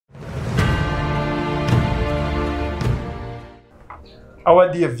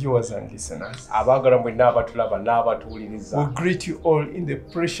Our dear viewers and listeners, we we greet you all in the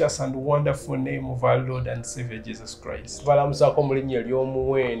precious and wonderful name of our Lord and Savior Jesus Christ.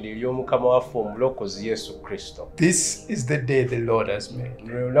 This is the day the Lord has made,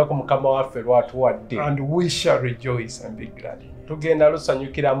 and we shall rejoice and be glad in it.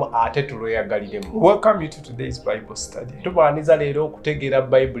 Welcome you to today's Bible study.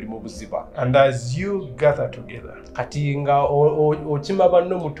 And as you gather together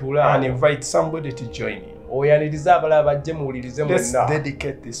and invite somebody to join in, let's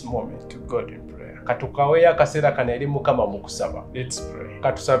dedicate this moment to God in prayer. Let's pray.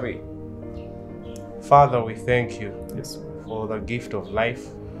 Father, we thank you Yes, for the gift of life.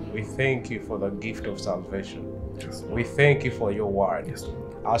 We thank you for the gift of salvation. yes, We thank you for your word. yes,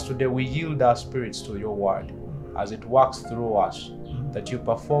 As today we yield our spirits to your word, as it works through us, that you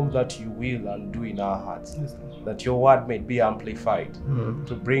perform that you will and do in our hearts, yes, that your word may be amplified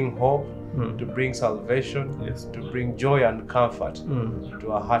to bring hope, to bring salvation, yes, to bring joy and comfort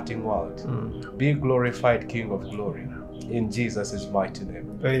to a hurting world. Be glorified, King of glory, in Jesus' mighty name.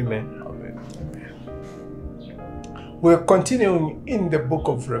 Amen. Amen. We're continuing in the book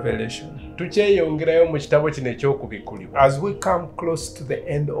of Revelation as we come close to the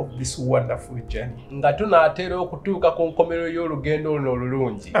end of this wonderful journey.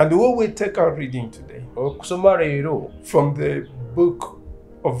 And we will take our reading today from the book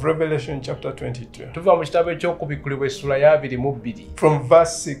of Revelation chapter 22, from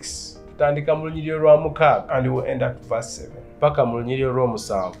verse 6, and we'll end at verse 7.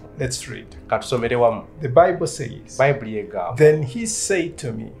 Let's read. The Bible says, Then he said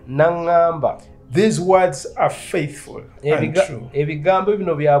to me, These words are faithful and true.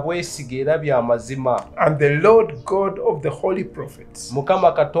 And the Lord God of the holy prophets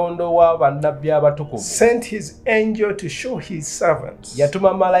sent his angel to show his servants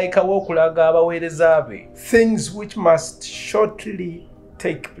things which must shortly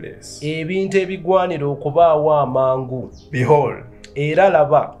take place. Behold,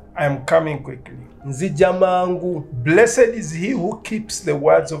 I am coming quickly. Blessed is he who keeps the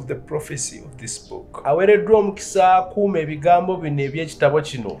words of the prophecy of this book.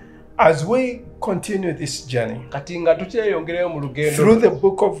 As we continue this journey through the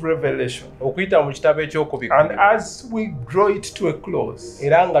book of Revelation, and as we draw it to a close,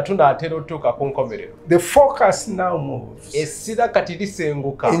 the focus now moves.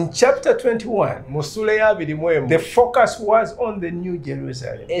 In chapter 21, the focus was on the New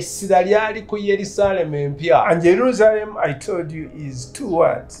Jerusalem. And Jerusalem, I told you, is two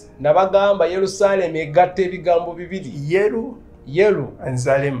words. Yeru and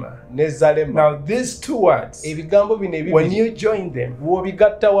Zalema. Now these two words, when you join them,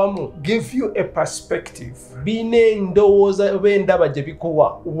 give you a perspective.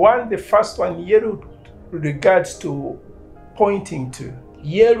 One, the first one, Yeru regards to pointing to,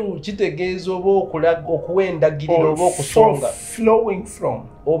 flowing from,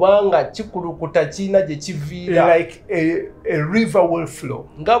 like a river will flow.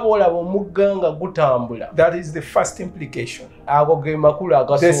 That is the first implication.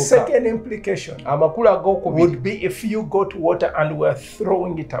 The second implication would be if you got water and were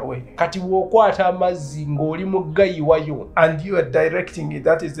throwing it away, and you are directing it.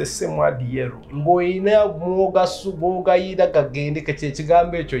 That is the same word, Yeru.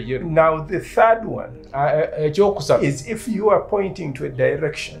 Now the third one is if you are pointing to a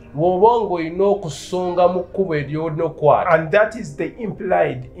direction, and that is the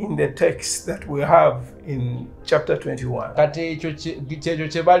implied in the text that we have in chapter 21.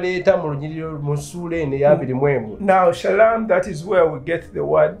 Now shalom, that is where we get the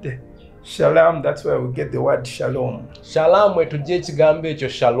word shalom. That's where we get the word shalom.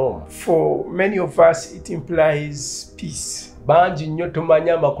 For many of us it implies peace.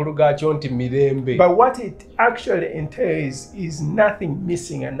 But what it actually entails is nothing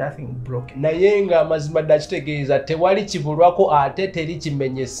missing and nothing broken.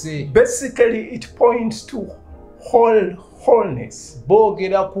 Basically, it points to wholeness.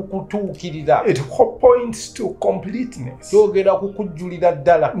 It points to completeness.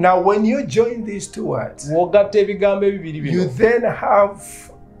 Now, when you join these two words, you then have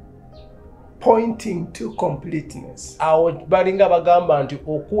pointing to completeness.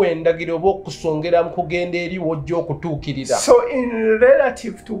 So in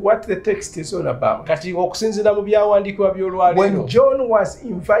relative to what the text is all about, when John was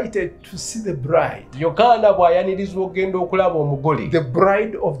invited to see the bride, the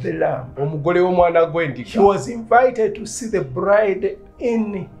bride of the Lamb, he was invited to see the bride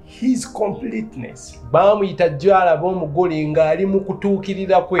in his completeness. Bamuyita gy'alaba omugole ng'ali mu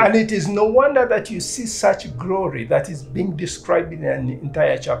kutuukirira kwe. And it is no wonder that you see such glory that is being described in an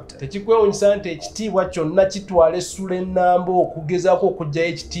entire chapter. Tekikwewuunyisa nti ekitiibwa kyonna kitwala essula ennamba okugezaako okuggyayo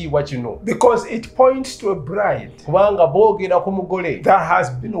ekitiibwa kino. Because it points to a bride Kubanga boogera ku mugole that has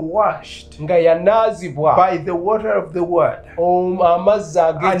been washed nga yanaazibwa by the water of the word amazzi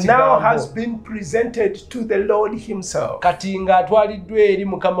and now has ag'ekigambo been presented to the Lord himself, kati ng'atwaliddwa eri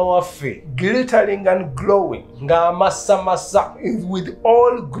Mukama waffe glittering and glowing ng'amasamasa with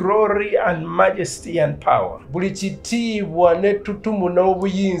all glory and majesty and power. buli kitiibwa n'ettutumu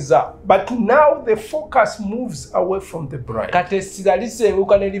n'obuyinza. But now the focus moves away from the bride. Kati essira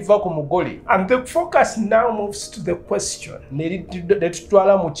lisenguka ne liva ku mugole And the focus now moves to the question, ne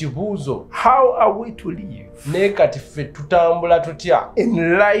litutwala mu kibuuzo, how are we to live naye kati ffe tutambula tutya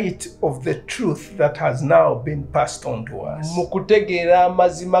in light of the truth that has now been passed on to us? mu kutegeera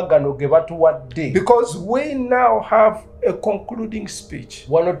amazima gano ge batuwadde? Because we now have a concluding speech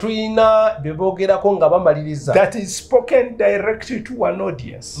Wano tuyina bye boogerako nga bamaliriza that is spoken directly to an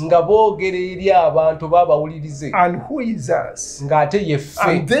audience. nga boogera eri abantu babawulirize And who is us? ng'ate yeffe,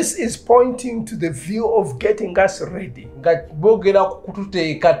 And this is pointing to the view of getting us ready nga boogera ku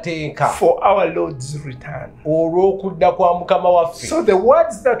kututeekateeka for our Lord's return. olw'okudda kwa Mukama waffe. So the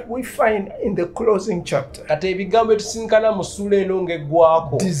words that we find in the closing chapter Kati ebigambo ebitusinkana mu ssula eno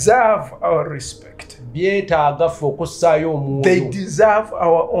ng'eggwako deserve our respect. byetaaga ffe okussaayo They omwoyo, deserve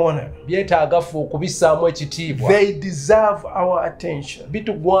our honor. byetaaga ffe okubissaamu ekitiibwa, They deserve our attention.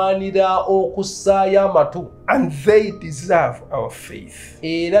 bitugwanira okussaayo amatu, And they deserve our faith.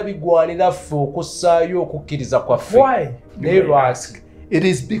 era bigwanira ffe okussaayo okukkiriza kwaffe. Why? Naye You may lwaki? ask. It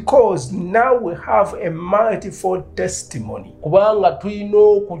is because now we have a multifold testimony Kubanga tulina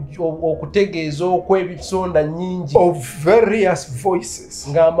okutegeeza okw'ebisonda nnyingi of various voices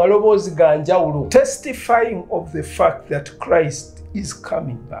ng'amaloboozi ga njawulo testifying of the fact that Christ is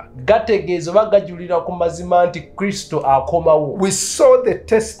coming back. gategeeza oba gajulira ku mazima nti Kristo akomawo. We saw the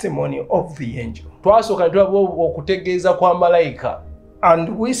testimony of the angel, Twasooka ne tulaba okutegeeza kwa malayika, and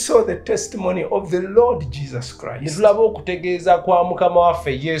we saw the testimony of the Lord Jesus ne Christ. tulaba okutegeeza kwa Mukama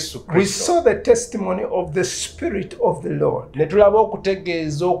waffe Yesu We Kristo, saw the testimony of the Spirit of the Lord ne tulaba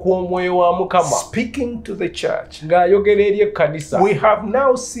okutegeeza okw'omwoyo wa Mukama speaking to the church. ng'ayogera eri ekkanisa. We have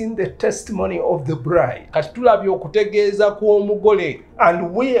now seen the testimony of the bride, Kati tulabye okutegeeza kw'omugole,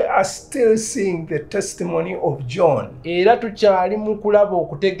 and we are still seeing the testimony of John, era tukyali mu kulaba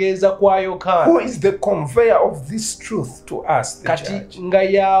okutegeeza kwa who Yokaana, is the conveyor of this truth to us, the kati church. nga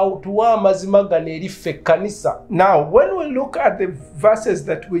yatuwa amazima gano eri ffe ekkanisa. Now, when we look at the verses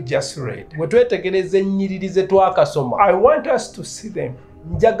that we just read, Bwe twetegereza ennyiriri ze twakasoma, I want us to see them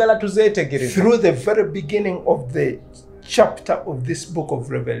njagala tuzeetegereze through the very beginning of the chapter of this book of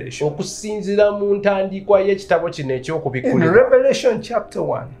Revelation. okusinziira mu ntandikwa y'ekitabo kino In eky'okubikkulibwa. Revelation chapter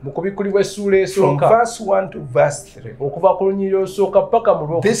 1, Mu kubikkulibwa essuula from esooka verse 1 to verse 3, okuva ku lunyiriri olusooka paka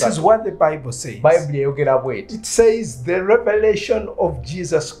mu this is lwokusatu, what the Bible says. bayibuli eyogera bw'eti: It says, the revelation of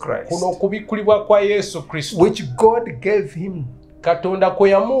Jesus Christ, kuno okubikkulibwa kwa Yesu Kristo, which God gave him Katonda kwe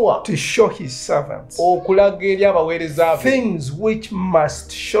yamuwa to show his servants okulaga eri abaweereza be things which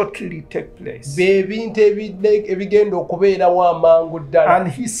must shortly take place. b'ebintu ebigenda okubeerawo amangu ddala. And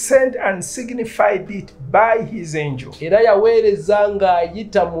he sent and signified it by his angel Era yaweereza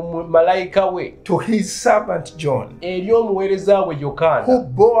ng'ayita mu malayika we to his servant John, eri omuweereza we who Yokaana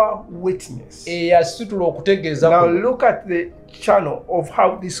bore witness. eyasitula okutegeeza Now kuno. look at the channel of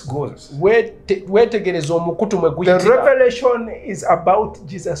how this goes. Weetegereza omukutu mwe The guyitira. revelation is about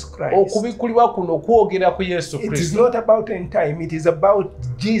Jesus Christ. Okubikkulibwa kuno kwogera ku Yesu It is Kristo. not about end time, it is about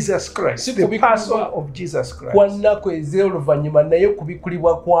Jesus Christ, Si the kubikkulibwa person of Jesus kwa Christ. nnaku ez'oluvannyuma naye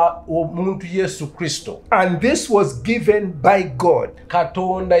kubikkulibwa kwa omuntu Yesu Kristo. And this was given by God,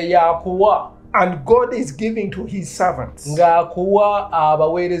 Katonda yakuwa, and God is giving to his servants. ng'akuwa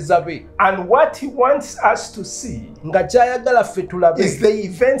abaweereza be, And what he wants us to see nga kyayagala ffe tulabe is the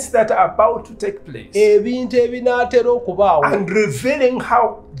events that are about to take place, ebintu ebinaatera okubaawo, and revealing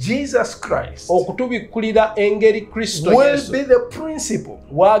how Jesus Christ okutubikkulira engeri Kristo will Yesu be the principle,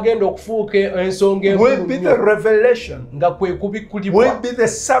 w'agenda okufuuka ensonga will enkulu be the nnyo, revelation, nga kwe will kubikkulibwa be the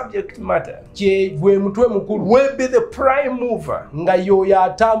subject matter, gwe mutwe mukulu, will be the prime mover nga y'oyo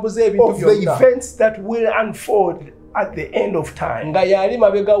atambuza ebintu of the byonna, events that will unfold at the end of time. nga yali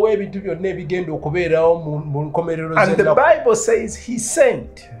mabega w'ebintu byonna ebigenda okubeerawo mu nkomerero And the z'ennaku. Bible says he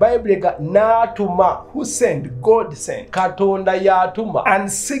sent. Bayibuli ega n'atuma, Who sent? God sent. Katonda y'atuma, And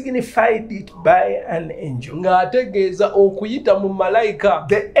signified it by an angel. ng'ategeeza okuyita mu malayika.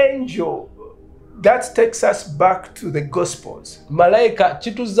 The angel That takes us back to the Gospels, malayika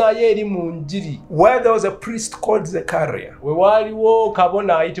kituzaayo eri mu njiri where there was a priest called Zechariah, we waaliwo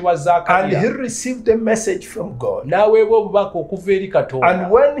kabona ayitibwa and Zakariya he received a message from God. n'aweebwa obubaka okuva eri Katonda.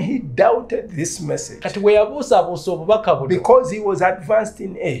 And when he doubted this message, Kati bwe yabuusabuusa obubaka buno because he was advanced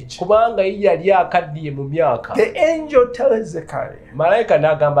in age, kubanga ye yali akaddiye mu myaka, the angel tells Zechariah, malayika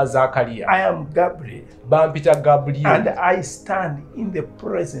n'agamba Zakariya, I am Gabriel, bampita and Gaburiyeri, I stand in the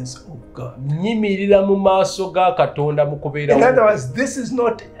presence of God. nyimirira mu maaso ga Katonda mu kubeera In other wo. words, this is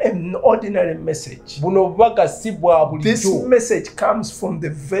not an ordinary message. Buno obubaka si bwa This bulijjo. message comes from the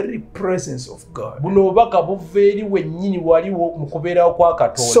very presence of God. Buno obubaka buva eri wennyini waliwo mu kubeerawo kwa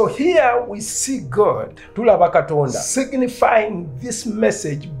Katonda. So here we see God Tulaba Katonda signifying this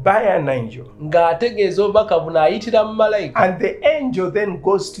message by an angel. ng'ategeeza obubaka buno ayitira mu malayika, And the angel then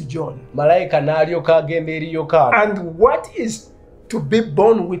goes to John. malayika n'alyoka agenda eri Yokaana. And what is to be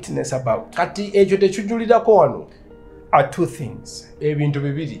borne witness about Kati ekyo tekijulirako wano are two things. ebintu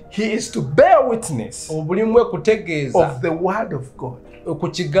bibiri. He is to bear witness Obulimwe kutegeeza of the word of God. ku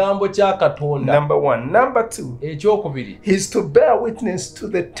kigambo kya Katonda. Number one. Number two, Ekyokubiri, he is to bear witness to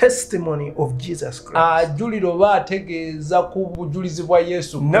the testimony of Jesus Christ. ajulira oba ategeeza ku bujulizi bwa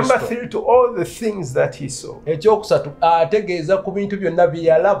Yesu Number Kristo. three, to all the things that he saw. Ekyokusatu, ategeeza ku bintu byonna bye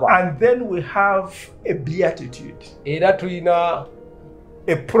yalaba. And then we have a beatitude, Era tulina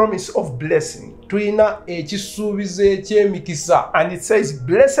a promise of blessing. ekisuubizo eky'emikisa, And it says,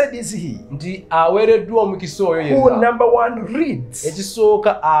 blessed is he nti aweereddwa omukisa oyo who, yenna. number one, reads.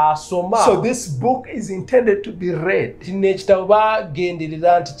 Ekisooka asoma. So this book is intended to be read, Kino ekitabo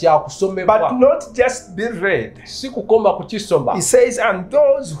bagenderera nti but kyakusomebwa, not just be read. si kukoma kukisoma. He says, and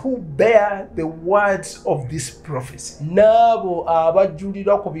those who bear the words of this prophecy. N'abo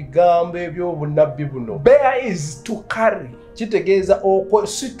abajulira ku bigambo eby'obunnabbi buno. Bear is to carry. Kitegeeza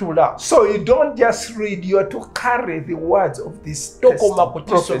okwesitula. So you don't just read, you are to carry the words of this Tokoma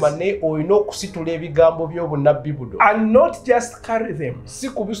kukisoma prophecy. naye olina okusitula ebigambo by'obunnabbi buno. And not just carry them. Si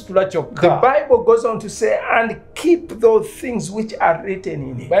kubisitula The kyokka. Bible goes on to say, and keep those things which are written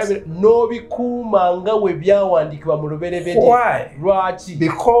in it. Bayibuli n'obikuuma nga bwe byawandiikibwa mu lubereberye. Why? Lwaki?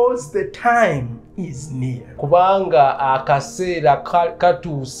 Because the time is near. Kubanga akaseera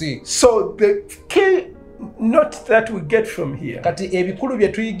katuuse. So the key note that we get from here, Kati ebikulu bye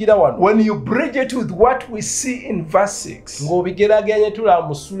tuyigira wano, when you bridge it with what we see in verse 6, ng'obigeraganye tulaba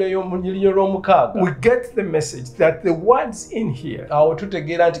mu ssula y'omu nnyiriri lw'omukaaga, we get the message that the words in here awo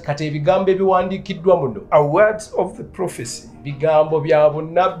tutegeera nti kati ebigambo ebiwandiikiddwa muno are words of the prophecy, bigambo bya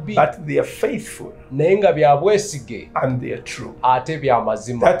bunnabbi, but they are faithful naye nga bya bwesige and they are true. ate bya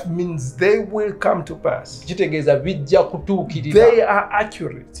mazima. That means they will come to pass. Kitegeeza bijja kutuukirira They are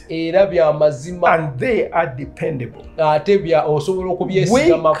accurate era bya mazima and they are dependable. ate bya osobola We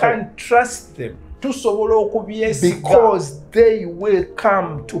okubyesigamako. can trust them Tusobola okubyesiga. because they will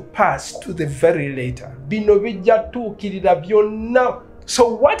come to pass to the very later. Bino bijja tuukirira byonna.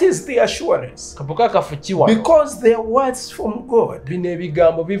 So what is the assurance? Kapuka kafu ki wano? Because they are words from God. Bino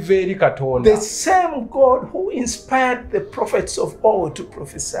ebigambo biva eri Katonda. The same God who inspired the prophets of old to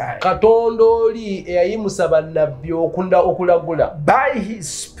prophesy, Katonda oli eyayimusa bannabbi okulagula by his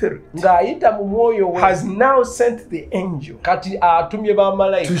spirit, ng'ayita mu mwoyo we, has now sent the angel kati atumye to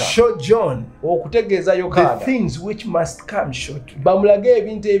bamalayika show John okutegeeza the Yokaana things which must come shortly. bamulage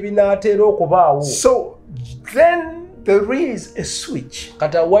ebintu ebinaatera okubaawo. So then there is a switch.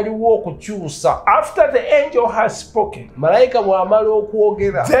 Kati waliwo okukyusa. After the angel has spoken, Malayika bw'amala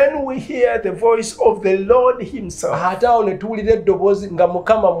okwogera, then we hear the voice of the Lord himself, ate awo ne tuwulira eddoboozi nga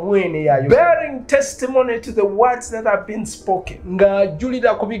Mukama mwene y'ayogera, bearing testimony to the words that have been spoken.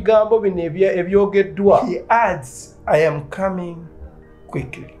 ng'ajulira ku bigambo bino ebyogeddwa. He adds, I am coming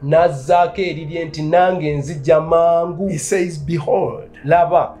quickly. N'azzaako erirye nti nange nzija mangu. He says, behold,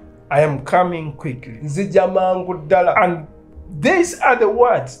 Laba, I am coming quickly. nzija mangu ddala. And these are the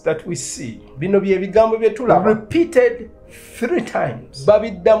words that we see Bino bye bigambo bye tulaba repeated 3 times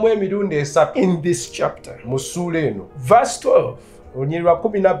babiddamu emirundi 3 in this chapter. mu ssuula eno. Verse 12, Olunyiriri lwa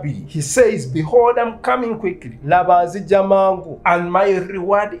 12, he says, behold, I'm coming quickly, laba nzija mangu, and my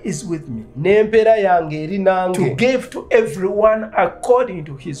reward is with me, n'empeera yange eri to nange, give to everyone according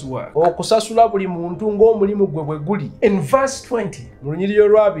to his work. okusasula buli muntu ng'omulimu gwe bwe guli. In verse 20, Mu lunyiriri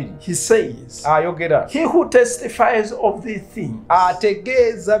olwabiri he says, ayogera, he who testifies of these things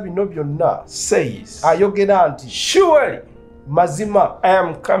ategeeza bino byonna, says, ayogera nti surely mazima I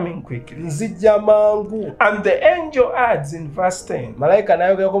am coming quickly. nzija mangu. And the angel adds in verse 10, Malayika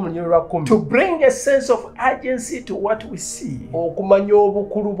n'ayogerako mu lunyiriri lwa 10 to bring a sense of urgency to what we see. okumanya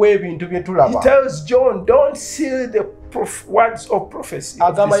obukulu bw'ebintu bye He tulaba. tells John, don't seal the words of prophecy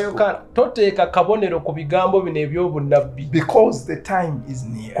of agamba this book, Yokaana toteeka kabonero ku bigambo bino eby'obunnabbi because the time is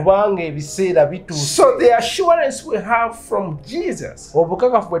near. kubanga ebiseera bituuse. So the assurance we have from Jesus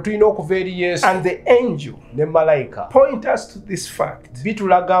obukakafu bwe tulina okuva eri Yesu and the angel ne malayika point us to this fact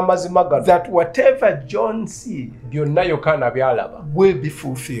bitulaga amazima gano that whatever John sees byonna Yokaana by'alaba will be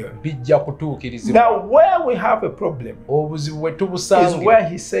fulfilled. bijja kutuukirizibwa. Now, where we have a problem obuzibu bwe is tubusangira where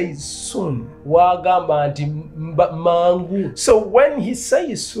he says soon. wagamba nti mangu. So when he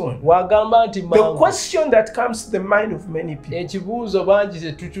says soon, wagamba nti the mangu, question that comes to the mind of many people, ekibuuzo bangi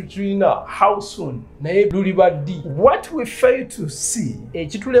tetulina how soon? naye luliba ddi. What we fail to see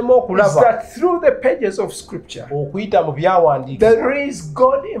ekitulema is okulaba that through the pages of scripture, okuyita mu byawandiika there is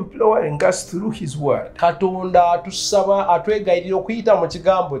God imploring us through his word Katonda atusaba atwegayirira okuyita mu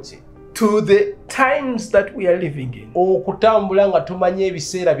kigambo kye to the times that we are living in okutambula nga tumanye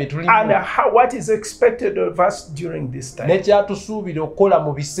ebiseera bye and tulimu what is expected of us during this time. n'ekyatusuubira okukola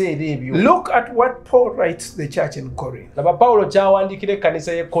mu biseera ebyo. Look at what Paul writes to the church in Corinth. laba Pawulo kyawandiikira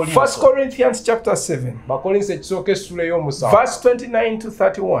ekkanisa y'e 1 Kolinso. Corinthians chapter 7, Bakolinso ekisooka essula ey'omusanvu verse 29 to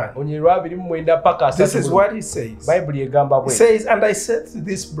 31. onyirwa 29 paka This is 30. what he says. Bayibuli egamba He bwe says, and I said to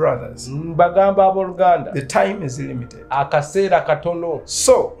these brothers, mbagamba abooluganda the time is limited. akaseera katono.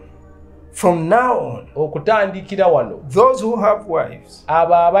 So, from now on, okutandikira wano those who have wives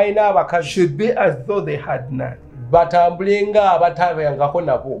abo abalina abakazi should be as though they had none. batambule nga abatabangako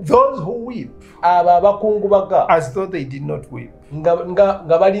nabo. Those who weep abo abakungubaga as though they did not weep. nga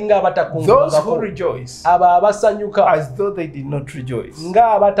balinga Those who abatakungubagako. rejoice abo abasanyuka as though they did not rejoice. nga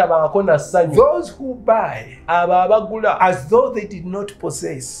abatabangako na ssanyu. Those who buy abo abagula as though they did not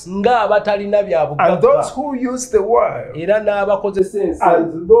possess. nga abatalina bya And those bugagga. who use the word era n'abakozesa ensi as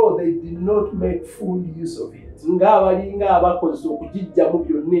though they did not make full use of it. nga abalinga abakozesa okugijjamu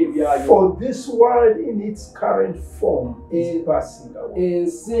byonna ebyayo. For this world in its current form is passing away.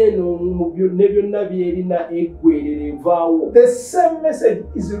 ensi eno mu byonna byonna byerina eggwerera evaawo. The same message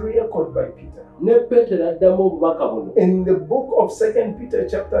is re-echoed by Peter ne Peetero addamu obubaka buno in the book of 2 Peter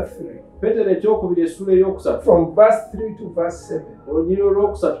chapter 3, Peetero ekyokubiri essula ey'okusatu from verse 3 to verse 7. olunyiri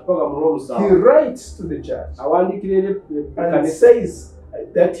olw'okusatu paka mu He lw'omusanvu writes to the church awandiikira and ekkanisa says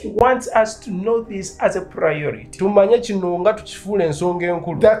that he wants us to know this as a priority. tumanye kino nga tukifuula ensonga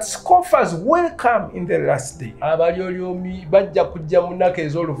enkulu. That scoffers will come in the last day, abalyolyomi bajja kujja mu nnaku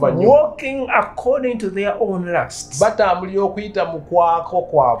ez'oluvannyuma walking according to their own lusts, batambulira okuyita mu kwako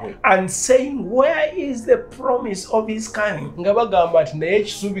kwabwe and saying, where is the promise of his coming? nga bagamba nti naye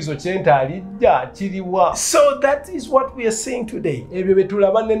ekisuubizo kye ntaalidda kiriwa. So that is what we are seeing today. ebyo bye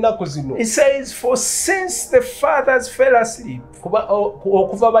tulaba n'ennaku zino. It says, for since the fathers fell asleep, kuba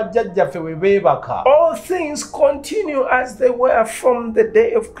okuva bajjajjaffe we beebaka all things continue as they were from the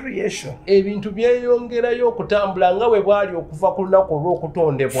day of creation. ebintu byeyongerayo okutambula nga bwe bwali okuva ku lunaku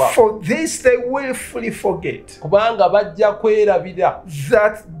olw'okutondebwa. For this they willfully forget kubanga bajja kwerabira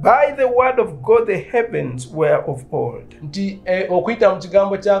that by the word of God the heavens were of old, nti okuyita mu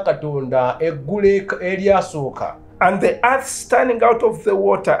kigambo kya Katonda eggulu eryasooka and the earth standing out of the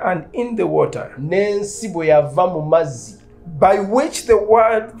water and in the water, n'ensi bwe yava mu mazzi by which the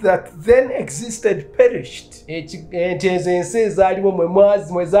world that then existed perished, nti ezo ensi ezaaliwo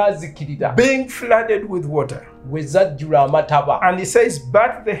mwe zaazikirira being flooded with water. bwe zajjula amataba. And he says,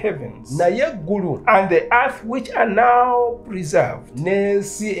 but the heavens naye eggulu and the earth which are now preserved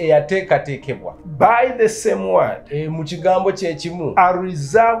n'ensi eyateekateekebwa by the same word mu kigambo kye kimu are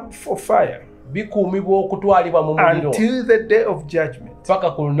reserved for fire bikuumibwa okutwalibwa mu muliro until the day of judgment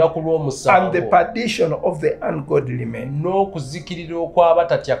paka ku lunaku and the lw'omusango perdition of the ungodly men. n'okuzikirira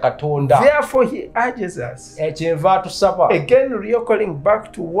okw'abatatya Katonda. Therefore he urges us, Kyenva atusaba again recalling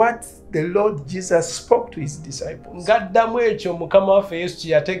back to what the Lord Jesus spoke to his disciples ng'addamu ekyo Mukama waffe Yesu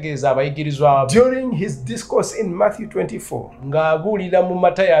kye yategeeza abayigirizwa be during his discourse in Matthew 24. ng'abuulira mu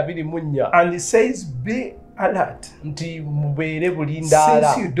Matayo 24 And he says, be alert, nti mubeere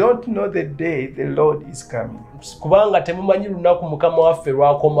bulindaala since you don't know the day the Lord is coming. kubanga temumanyi lunaku Mukama waffe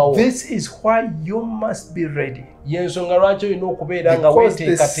lwakomawo. This is why you must be ready, y'ensonga lwaki olina okubeera nga because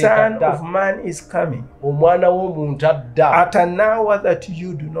the Son weeteekateeka dda. of Man is coming omwana w'omuntu adda at an hour that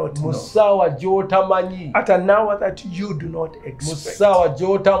you do not mu know, ssaawa gy'otamanyi, at an hour that you do not mu expect. ssaawa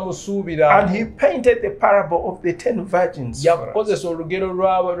gy'otamusuubira. And he painted the parable of the 10 virgins for us. yakozesa olugero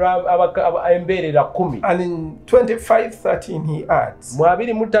embeerera 10. And in 25:13 he adds, mu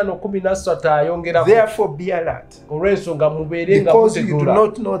 25:13 ayongerako therefore be alert, alert. olw'ensonga mubeere nga Because you do mutegula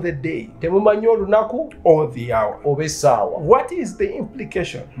not know the day temumanyi olunaku or the hour. oba essaawa. What is the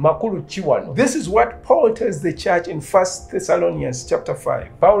implication? Makulu ki wano? This is what Paul tells the church in 1 Thessalonians chapter 5.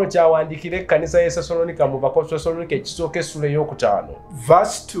 Pawulo kyawandiikira ekkanisa y'e Thessalonika mu Bathesalonika ekisooka essula ey'okutaano.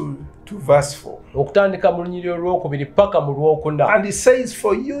 Verse 2 to verse 4. Okutandika mu lunyiriri olwokubiri paka mu lwokuna. And he says,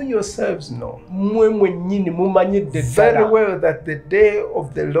 for you yourselves know Mmwe mwennyini mumanyidde very ddala well that the day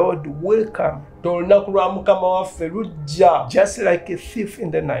of the Lord will come, olunaku lwa Mukama waffe lujja just like a thief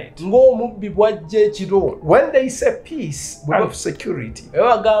in the night. ng'omubbi bw'ajja ekiro. When they say peace and security, Bwe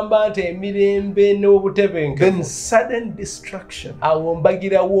bagamba nti emirembe n'obutebenkevu, then sudden destruction awo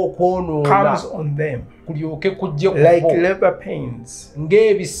mbagirawo okwonoona comes on them, kulyoke kujje ku like bo labor pains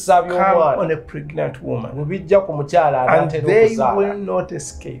ng'ebisa come by'omwana on a pregnant woman, bwe bijja ku mukyala and anaatera they okuzaala will not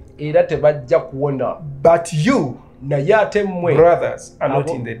escape. era tebajja kuwona. But you, Naye ate mmwe brothers, are not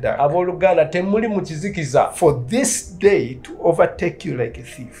in the dark, abooluganda temuli mu kizikiza, for this day to overtake you like a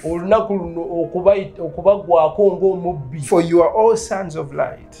thief. olunaku luno okubagwako ng'omubbi. For you are all sons of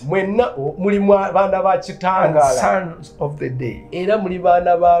light Mwenna muli baana ba and kitangaala sons of the day. era muli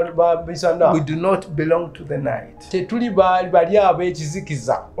baana ba misana. We do not belong to the night Tetuli bali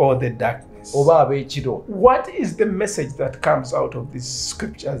ab'ekizikiza or the darkness. oba ab'ekiro. What is the message that comes out of these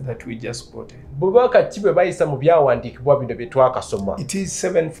scriptures that we just quoted? Bubaka ki bwe bayisa mu byawandiikibwa bino bye twakasoma? It is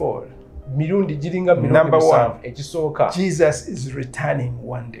sevenfold. Mirundi giringa Number mirundi one, 7. Ekisooka, Jesus is returning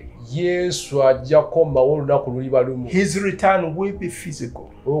one day. Yesu ajja kukomawo olunaku luliba lumu. His return will be physical.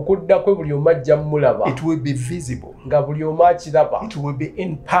 Okudda kwe buli omu ajja mmulaba, It will be visible. nga buli omu akiraba, It will be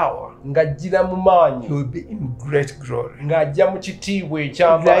in power. ng'ajjira mu maanyi, He will be in great glory. ng'ajja mu kitiibwa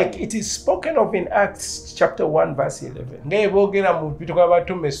eky'amaanyi. Like it is spoken of in Acts chapter 1 verse 11. Ng'eboogera mu Bitukulo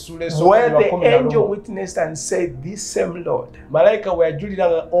by'Abatume essula Where esooka the lwa angel 11. witnessed and said, this same Lord, Malayika bwe yajulira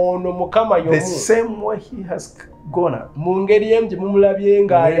nga ono Mukama the y'omu, same way he has gone up, mu ngeri emu gye mumulabye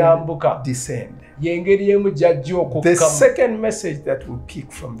ng'ayambuka, descend. y'engeri emu gy'ajja The okukkamu. second message that we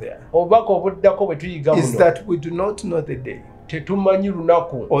pick from there Obubaka obuddako bwe tuyiga is muno, that we do not know the day tetumanyi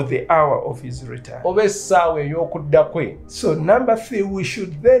lunaku or the hour of his return. oba essaawa ey'okudda kwe. So number 3, we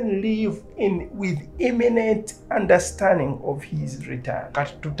should then live with imminent understanding of his return.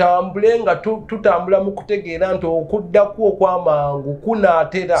 Kati tutambule nga tutambula mu kutegeera nti okudda kwe okw'amangu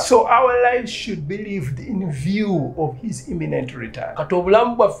kunaatera. So our lives should be lived in view of his imminent return. Kati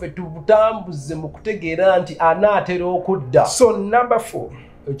obulamu bwaffe tubutambuze mu kutegeera nti anaatera okudda. So number 4,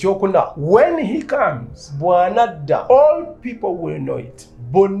 Ekyokuna, when he comes, bw'anadda all people will know it.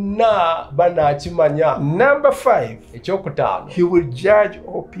 bonna banaakimanya. Number 5, Ekyokutaano, he will judge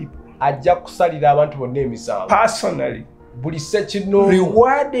all people ajja kusalira abantu bonna emisango. personally, Buli ssekinnoomu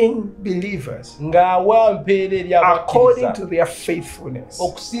rewarding believers ng'awa mpeera eri according abakkiriza to their faithfulness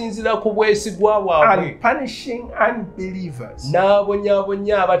okusinziira ku bwesigwa bwabwe, and punishing unbelievers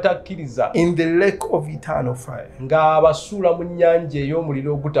n'abonyaabonya abatakkiriza in the lake of eternal fire. ng'abasuula mu nnyanja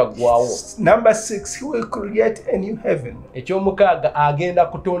ey'omuliro ogutaggwaawo. Number 6, he will create a new heaven Ekyomukaaga agenda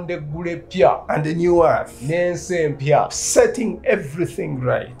kutonda eggulu eppya and a new earth, n'ensi empya setting everything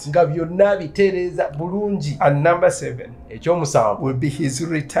right. nga byonna bitereeza bulungi. And number 7 Ekyomusanvu, will be his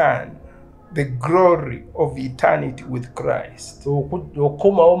return, the glory of eternity with Christ,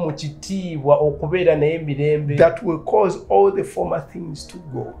 okukomawo mu kitiibwa okubeera naye emirembe, that will cause all the former things to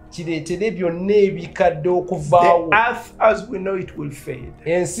go. kireetere byonna ebikadde The okuvaawo. earth as we know it will fade,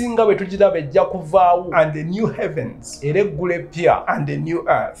 Ensi nga bwe tugiraba ejja kuvaawo, and the new heavens era eggulu eppya and the new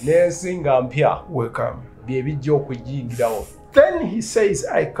earth n'ensi nga mpya will come. bye bijja okugiyingirawo. Then he says,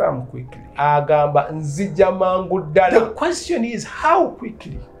 I come quickly. Agamba nzija mangu The ddala. question is, how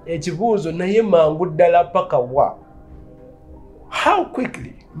quickly? Ekibuuzo naye mangu ddala paka wa? How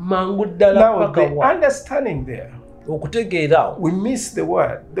quickly? Mangu ddala Now, paka the wa? understanding there, Okutegeera we miss the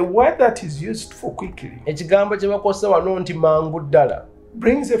word. The word that is used for quickly ekigambo kye bakozesa wano nti mangu ddala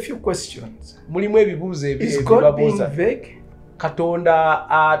brings a few questions. mulimu ebibuuzo Is God being ebibabuuza. vague? Katonda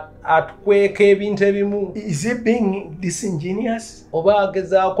atukweka ebintu ebimu Is he being disingenuous? oba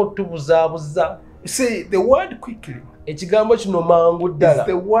agezaako tubuzaabuza. You see, the word quickly Ekigambo kino mangu is ddala.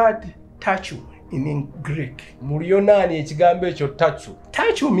 the word tachu in Greek. Mu Luyonaani ekigambo ekyo tachu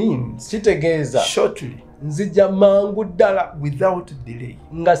Tachu means kitegeeza shortly, nzija mangu ddala without delay,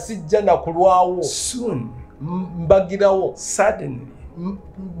 nga sijja na kulwawo, soon, mbagirawo, suddenly.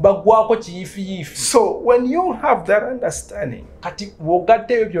 bagwako kiyiifiyiifi. So when you have that understanding, Kati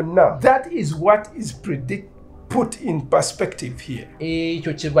bw'ogatta ebyo byonna, that is what is put in perspective here.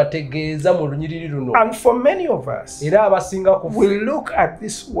 ekyo kye bategeeza mu lunyiriri luno. And for many of us, Era abasinga ku we look at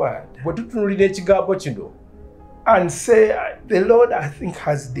this word bwe tutunulira ekigambo kino and say, the Lord, I think,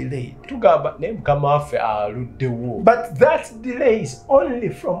 has delayed. But that delay is only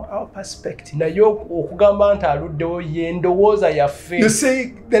from our perspective. You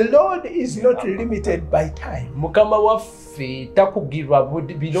see, the Lord is not limited by time.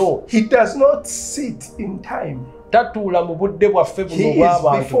 He does not sit in time. He is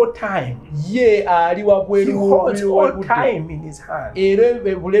before time. He holds all time in his hand.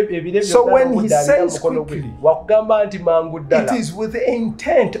 So when he says quickly, it is with the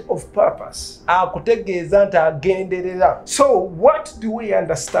intent of purpose. So what do we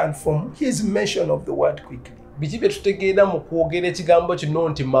understand from his mention of the word quickly?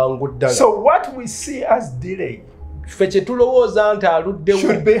 So what we see as delay should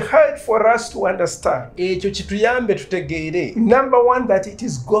be hard for us to understand. Number one, that it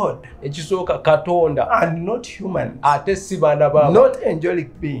is God and not human, not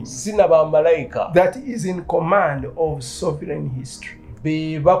angelic beings, that is in command of sovereign history.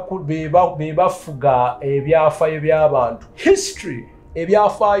 History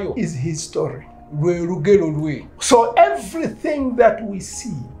is his story. So everything that we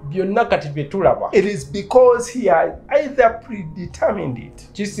see, it is because he has either predetermined it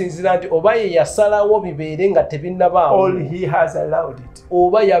or he has allowed it.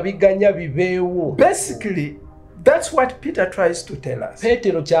 Basically, that's what Peter tries to tell us. In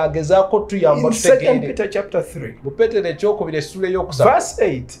 2 Peter chapter 3, verse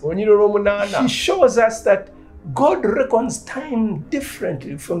 8, he shows us that God reckons time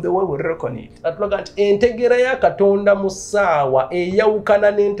differently from the way we reckon it.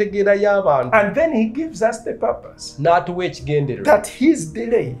 And then he gives us the purpose that his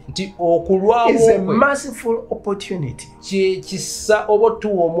delay is a merciful opportunity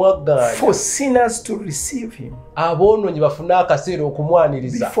for sinners to receive him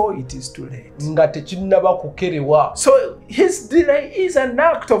before it is too late. So his delay is an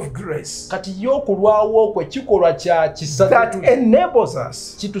act of grace that enables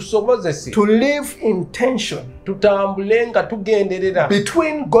us to live in tension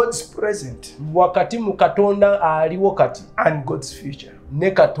between God's present and God's future.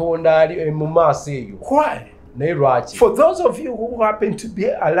 Why? For those of you who happen to be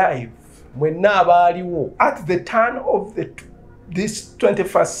alive at the turn of this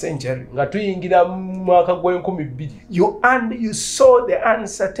 21st century, you saw the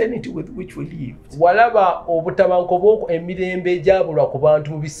uncertainty with which we lived.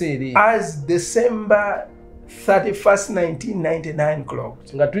 As December 31st, 1999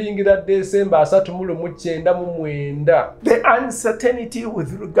 clocked, the uncertainty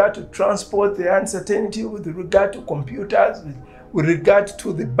with regard to transport, the uncertainty with regard to computers, with regard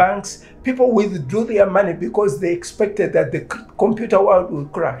to the banks, people withdrew their money because they expected that the computer world will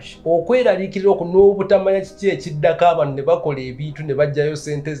crash.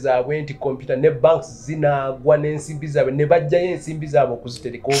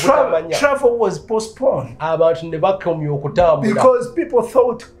 Travel was postponed because people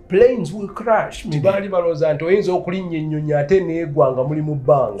thought planes will crash.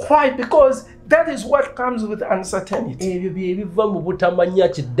 Why? Because that is what comes with uncertainty.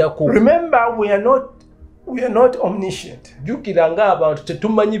 Remember, we are not omniscient. We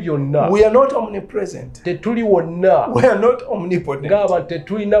are not omnipresent. We are not omnipotent.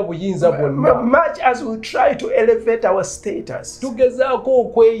 Much as we try to elevate our status,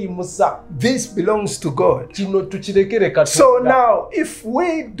 this belongs to God. So now, if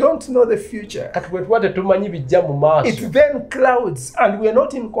we don't know the future, it then clouds and we are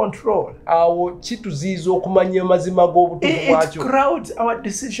not in control. It clouds our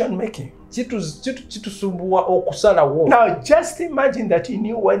decision making. Now just imagine that he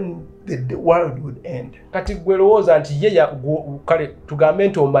knew when the world would end. But you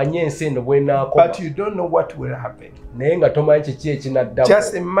don't know what will happen.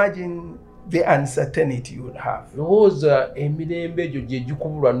 Just imagine the uncertainty you would have.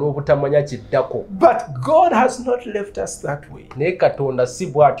 But God has not left us that way.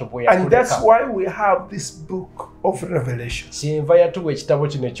 And that's why we have this book of Revelation,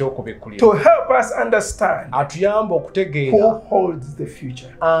 to help us understand who holds the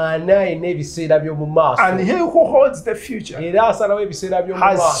future. And he who holds the future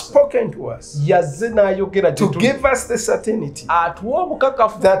has spoken to us to give us the certainty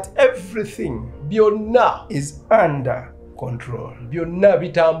that everything is under control.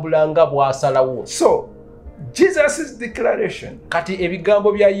 So Jesus' declaration that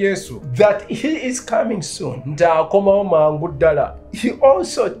he is coming soon he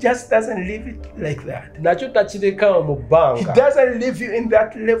also just doesn't leave it like that. nakyo takireka mu He bbanga doesn't leave you in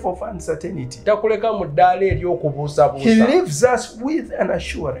that level of uncertainty. takuleka mu ddaala He ery'okubuusabuusa leaves us with an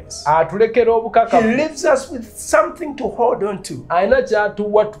assurance. atulekera He obukakafu leaves us with something to hold on to. alina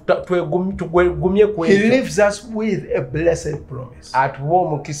kyatuwa twegumye ku He ekyo leaves us with a blessed promise. atuwa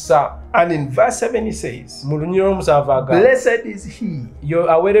omukisa And in verse 7 he says, mu lunyiro lw'omusanvu agamba blessed is he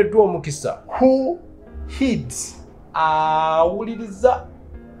yo aweereddwa omukisa who heeds. awuliriza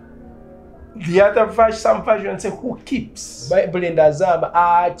The other verse, some versions say who keeps. bayibuli endazamba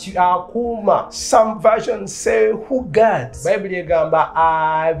akuuma Some versions say who guards. bayibuli egamba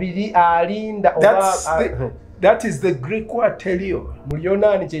alinda That is the Greek word telio. mu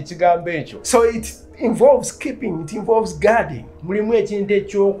lyonaani kyekigambo ekyo So it involves keeping, it involves guarding. mulimu ekintu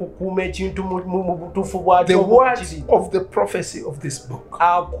ekyokukuuma ekintu mu butuufu The bwakyo words of the prophecy of this book.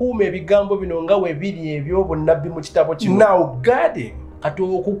 akuuma ebigambo bino nga we biri eby'obunnabbi mu kitabo kino Now, guarding kati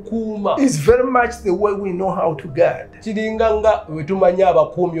okukuuma is very much the way we know how to guard. kiringa nga we tumanyi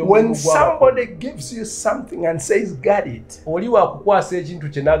abakuumi When somebody gives you something and says guard it, oli wakukwasa ekintu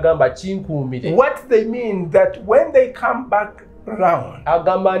kye n'agamba kinkuumire what they mean that when they come back round,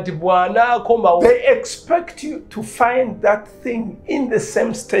 agamba nti bw'anaakomawo they expect you to find that thing in the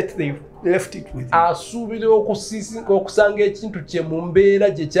same state they left it with you. asuubira okusanga ekintu kye mu mbeera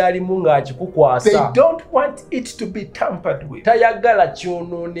gye kyalimu They ng'akikukwasa don't want it to be tampered with. tayagala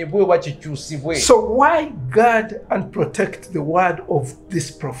kyonoonebwe oba kikyusibwe So why guard and protect the word of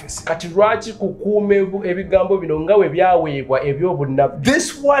this prophecy? kati lwaki kukuuma ebigambo bino nga we byaweebwa eby'obunnabbi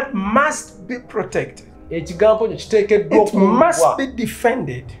This word must be protected. ekigambo kyo kiteekeddwa It must okuumibwa be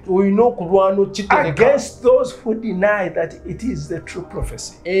defended olina okulwana okitereka against those who deny that it is the true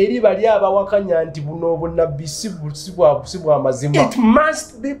prophecy. eri bali abawakanya nti buno obunnabbi si bwa mazima It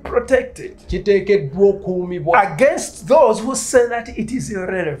must be protected kiteekeddwa okuumibwa against those who say that it is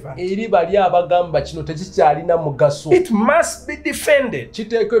irrelevant. eri bali abagamba kino tekikyalina mugaso It must be defended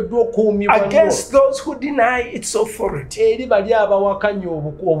kiteekeddwa okuumibwa nnyo against those who deny its authority. eri bali abawakanya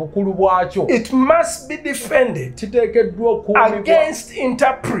obukulu bwakyo It must be defended kiteekeddwa okuumibwa against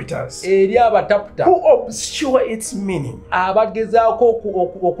interpreters eri abataputa who obscure its meaning. abagezaako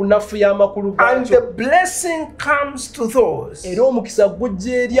okunafuya amakulu And the gaakyo blessing comes to those era omukisa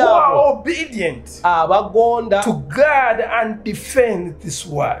gujja eri who are abo obedient abagonda to guard and defend this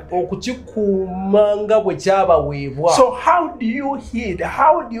word. okukikuuma nga bwe kyabaweebwa So how do you heed?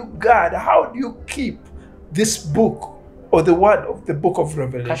 How do you guard? How do you keep this book or the word of the book of kati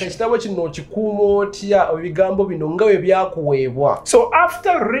Revelation? ekitabo kino okikuuma otya ebigambo bino nga bwe byakuweebwa So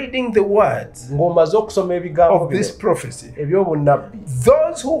after reading the words ng'omaze okusoma ebigambo of bino this prophecy, eby'obunnabbi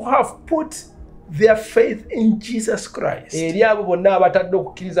those who have put their faith in Jesus Christ. eri abo bonna abatadde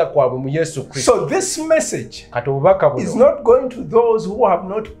okukkiriza kwabwe mu Yesu Kristo So this message kati obubaka is buno not going to those who have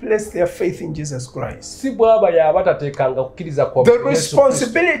not placed their faith in Jesus Christ. si bwaba y'abatateekanga kukkiriza kwabwe The mu Yesu Kristo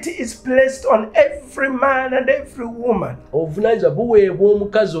responsibility is placed on every man and every woman obuvunaanyizibwa buweebwa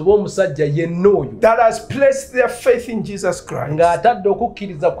omukazi oba omusajja yenna oyo that has placed their faith in Jesus Christ. ng'atadde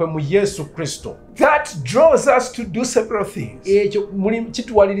okukkiriza kwe mu Yesu Kristo That draws us to do several things. ekyo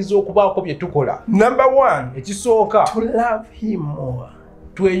kituwaliriza okubaako bye tukola Number one, ekisooka to love Him more.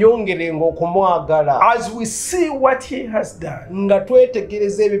 tweyongerenga okumwagala As we see what He has done, nga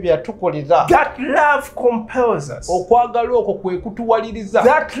twetegereza ebyo bye yatukolera that love compels us. okwagala okwo kwe kutuwaliriza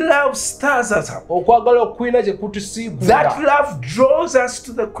That love stirs us up. okwagala okwina kye kutusiibula That love draws us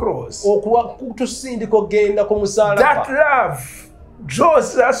to the cross. kutusindika okgenda ku That musaalaba love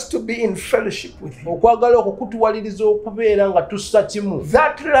draws us to be in fellowship with Him. okwagala okwo kutuwaliriza okubeera nga tussa kimu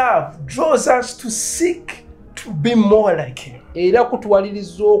That love draws us to seek to be more like Him. era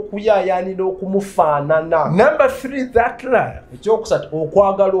kutuwaliriza okuyaayaanira okumufaanana Number three, that love ekyokusatu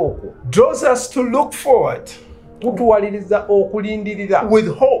okwagala okwo draws us to look forward kutuwaliriza okulindirira with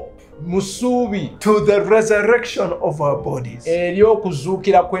hope mu ssuubi to the resurrection of our bodies. eri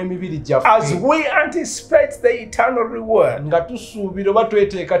okuzuukira kw'emibiri As gyaffe we anticipate the eternal reward nga tusuubira oba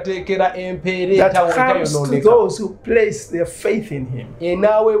tweteekateekera empeera that comes to etayonooneka those who place their faith in Him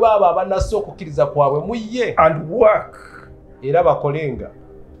enaaweebwa abo abanassa okukkiriza kwabwe mu ye and work era bakolenga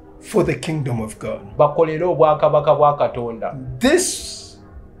for the kingdom of God. bakolere obwakabaka bwa Katonda. This,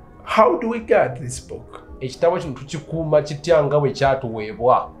 how do we guard this book? Ekitabo kino tukikuuma kitya nga bwe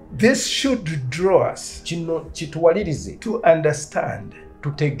kyatuweebwa. This should draw us Kino kituwalirize to understand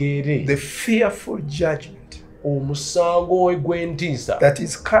tutegeere the fearful judgment omusango gw'entiisa that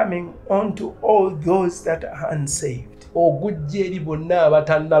is coming onto all those that are unsaved ogujja eri bonna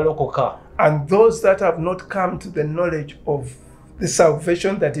abatannalokoka and those that have not come to the knowledge of the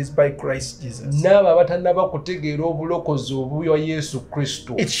salvation that is by Christ Jesus. n'abo abatannaba kutegeera obulokozi obubwa Yesu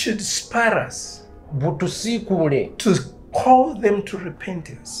Kristo. It should spur us butusiikule to call them to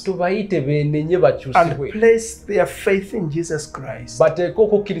repentance tubayite beenenye bakyusibwe and place their faith in Jesus Christ bateeke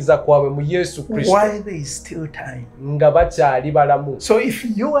okukkiriza kwabwe mu Yesu Kristo while there is still time. nga bakyali balamu. So if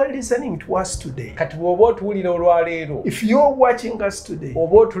you are listening to us today, Kati bw'oba otuwulira olwaleero if you are watching us today,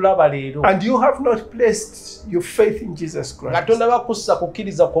 oba otulaba leero and you have not placed your faith in Jesus nga Christ, tonnaba kussa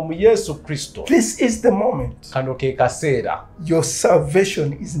kukkiriza kwo mu Yesu Kristo, this is the moment. kano ke kaseera Your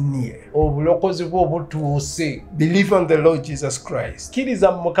salvation is near. obulokozi bwo butuuse. Believe on the Lord Jesus Christ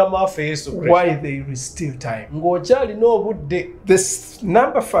Kkiriza mu Mukama waffe Yesu Kristo while there is still time. ng'okyalina obudde. This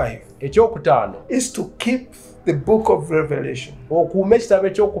number 5 Ekyokutaano is to keep the book of Revelation okuuma ekitabo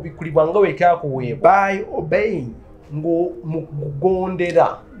eky'okubikkulibwa nga bwe kyakuweebwa by obeying mu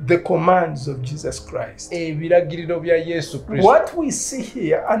kugondera the commands of Jesus Christ. ebiragiriro bya Yesu Kristo. What we see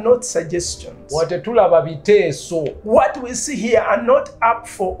here are not suggestions. Wate tulaba biteeso. What we see here are not up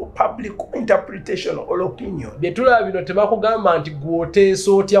for public interpretation or opinion. Bye tulaba bino tebakugamba nti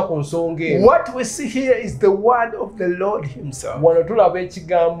gw'oteesa otya ku nsonga eno. What we see here is the word of the Lord himself. Wano tulaba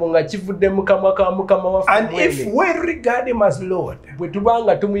ekigambo nga kivudde mu kamwa ka Mukama waffe And if mwene. we regard him as Lord, Bwe tuba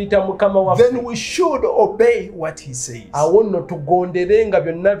nga tumuyita Mukama waffe, then we should obey what he says. awo nno tugondere nga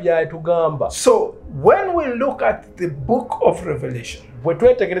byonna by'atugamba. So when we look at the book of Revelation, Bwe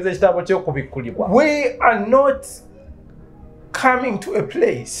twetegereza ekitabo ky'okubikkulibwa, we are not coming to a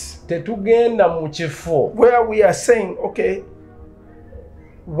place tetugenda mu kifo where we are saying, okay,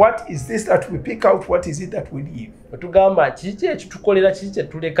 what is this that we pick out? What is it that we leave? tugamba kiki ekitukolera kiki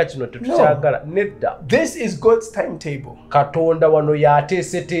kyetuleka kino tetukyagala. Nedda, This is God's timetable. Katonda wano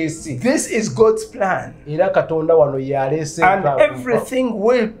y'ateeseteese This is God's plan. era Katonda wano y'aleese And empaavu. everything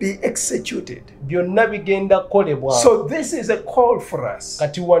will be executed. byonna bigenda kukolebwa. So this is a call for us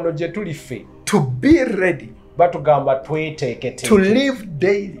Kati wano gye tuli ffe to be ready batugamba to tweteeketeeke live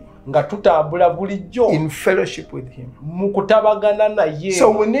daily nga tutambula bulijjo in fellowship with him. mu kutabagana naye. So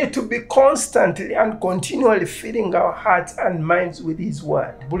we need to be constantly and continually filling our hearts and minds with his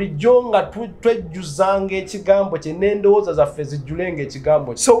word. bulijjo nga twejjuzanga ekigambo kye n'endowooza zaffe zijjulenga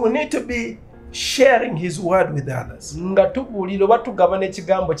ekigambo kye. So we need to be sharing his word with others, nga tubuulira oba tugabana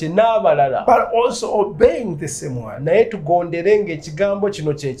ekigambo kye n'abalala, but also obeying the same word. naye tugonderenga ekigambo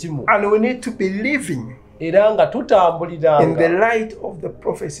kino kye kimu, And we need to be living era nga in the tutambuliranga light of the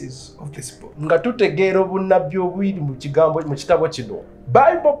prophecies of this book. nga tutegeera obunnabbi obuli mu kitabo kino.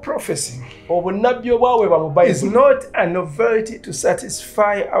 Bible prophecy obunnabbi obwaweebwa mu is Bayibuli not a novelty to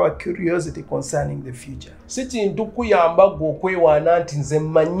satisfy our curiosity concerning the future. si kintu kuyamba gwe okwewaana nti nze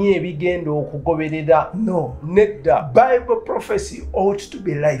mmanyi ebigenda okugoberera. No. Nedda, Bible prophecy ought to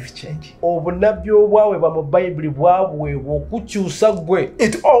be life-changing. obunnabbi obwaweebwa mu Bayibuli bwaweebwa okukyusa gwe,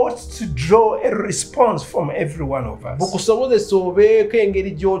 It ought to draw a response from every one of us. bukusobozesa obeeko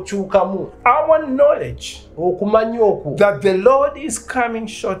engeri gy'okyukamu. Our knowledge Okumanya okwo that the Lord is coming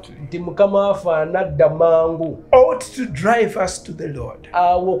shortly nti Mukama waffe anadda mangu, ought to drive us to the Lord.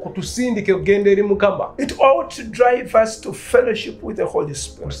 awo okutusindika okugenda eri Mukama, It ought to drive us to fellowship with the Holy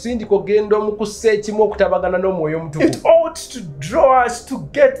Spirit. tusindika okugenda omu kussa ekimu okutabagana n'Omwoyo It Omutukuvu, ought to draw us to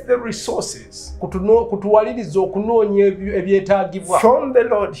get the resources kutuwaliriza okunoonya ebyetaagibwa from the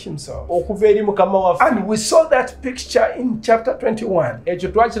Lord himself. okuva eri Mukama waffe. And we saw that picture in chapter 21 Ekyo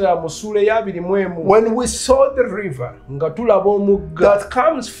twakiraba mu ssuula eya 21 when we saw the river nga tulaba omugga that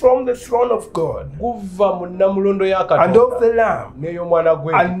comes from the throne of God guva mu nnamulondo ya and Katonda of the Lamb n'ey'omwana and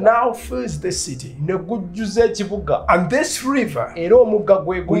gw'endiga now fills the city. ne gujjuza ekibuga, And this river, era omugga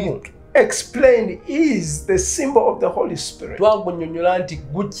gwe gumu we explained, is the symbol of the Holy Spirit. twagunnyonnyola nti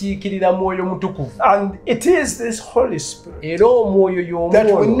gukiikirira Mwoyo Mutukuvu, And it is this Holy Spirit era omwoyo that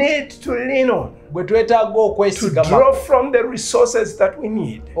we y'omwoyo need to lean on gwe twetaaga to okwesigama draw from the resources that we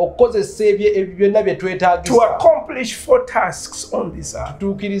need okukozesa ebyo byonna bye to twetaagisa accomplish 4 tasks on this earth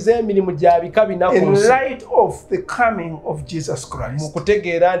tutuukirize emirimu gya bika bina ku in nsi, light of the coming of Jesus mu Christ.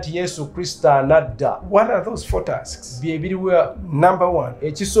 kutegeera nti Yesu Kristo anadda. What are those 4 tasks? Bye biriwa Number 1,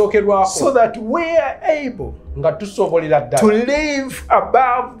 ekisookerwako, so that we are able nga tusobolera to ddala live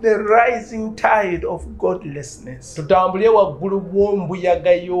above the rising tide of godlessness. tutambule waggulu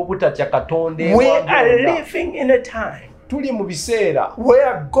bw'ombuyaga y'obutatya Katonda We are ewanjula. living in a time Tuli mu biseera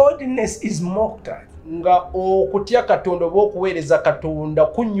where godliness is mocked at. nga okutya Katonda oba okuweereza Katonda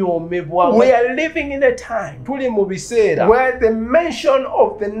kunyoomebwa. We are living in a time tuli mu biseera where the mention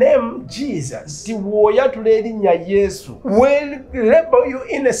of the name Jesus ti bw'oyatula erinnya Yesu will label you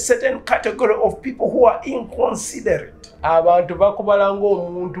in a certain category of people who are inconsiderate. Abantu bakubala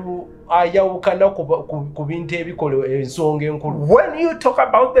ng'omuntu ayawukana ku bintu ebikola ensonga enkulu. When you talk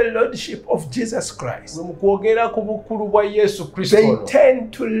about the lordship of Jesus Christ, mu kwogera ku bukulu bwa Yesu Kristo, they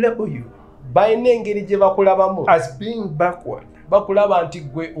tend to label you balina engeri gye bakulabamu as being backward. Bakulaba nti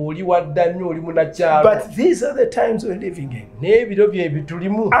gwe oli wadda nnyo oli munakyalo. But these are the times we're living in. N'ebiro bye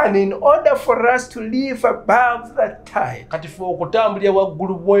bitulimu. And in order for us to live above that tide, kati fe okutambulira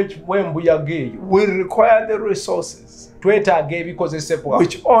waggulu bw'embuyaga eyo, we require the resources twetaaga ebikozesebwa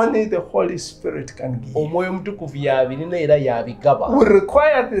which only the Holy Spirit can give. Omwoyo Mutukuvu y'abirina era y'abigaba. We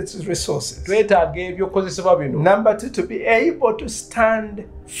require these resources. Twetaaga ebyokozesebwa bino. Number 2, to be able to stand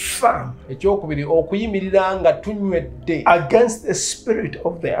firm. Ekyokubiri okuyimirira nga tunywedde against the spirit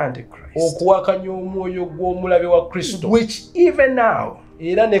of the Antichrist. Okuwakanya omwoyo gw'omulabe wa Kristo. Which even now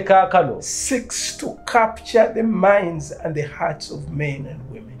era ne kaakano seeks to capture the minds and the hearts of men and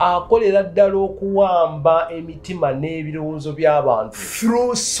women. Akolera ddala okuwamba emitima n'ebirowoozo by'abantu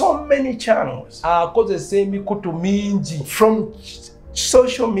through so many channels. Akozesa emikutu mingi from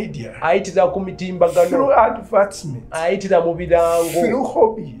social media, ayitira ku mitimbagano, through advertisements, ayitira mu birango, through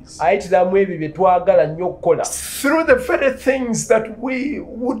hobbies, ayitira mu ebyo bye twagala nnyo okukola, through the very things that we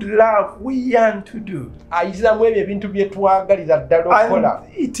would love, we yearn to do, ayitira mu ebyo ebintu bye twagalira ddala okukola.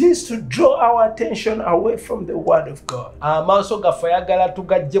 It is to draw our attention away from the word of God. Amaaso gaffe ayagala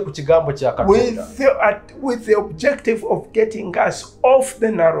tugajje ku kigambo kya Katonda with the objective of getting us off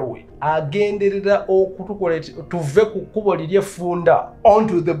the narrow way. Agenderera okutukola tuve ku kkubo liri effunda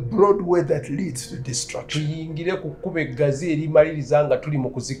onto the broad way that leads to destruction. Tuyingire ku kkubo eggazi erimaliriza nga tuli mu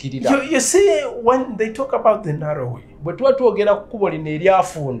kuzikirira. You see, when they talk about the narrow way, bwe tuba twogera ku kkubo lino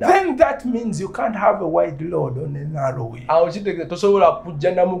eryafunda, then that means you can't have a wide load on a narrow way. Awo kitegeeza tosobola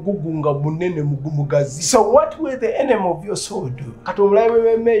kujja na mugugu nga munene mugazi. So what will the enemy of your soul do? Kati omulabe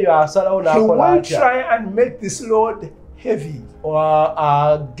w'emmeeme eyo asalawo n'akola atya? He will try and make this load heavy.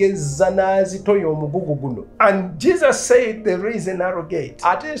 And Jesus said there is a narrow gate.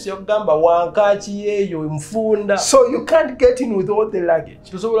 So you can't get in with all the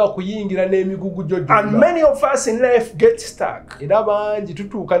luggage. And many of us in life get stuck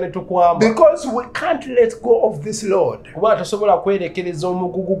because we can't let go of this load. We want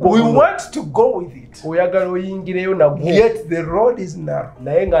to go with it, yet the road is narrow, and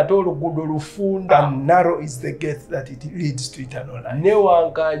narrow is the gate that it leads to eternal life.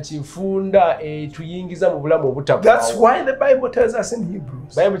 That's why the Bible tells us in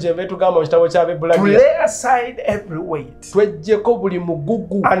Hebrews to lay aside every weight and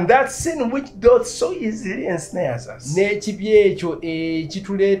that sin which doth so easily ensnares us,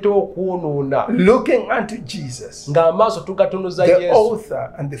 looking unto Jesus, the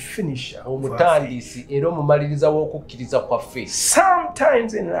author and the finisher of our faith.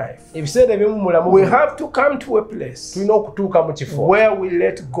 Sometimes in life we have to come to a place where we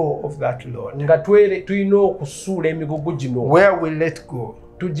let go of that load, where we let go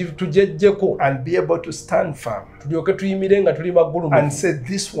and be able to stand firm and say,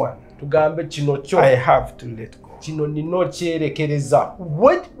 this one I have to let go.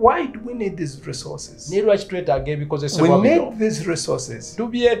 Why do we need these resources? We need these resources.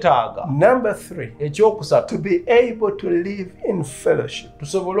 Number 3, to be able to live in fellowship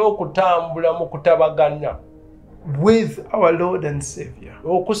with our Lord and Savior,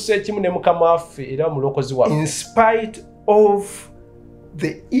 in spite of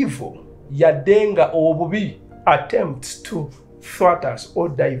the evil attempts to thwart us or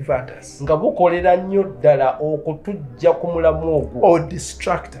divert us or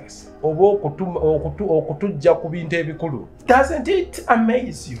distract us. Doesn't it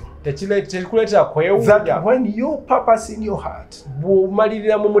amaze you that when you purpose in your heart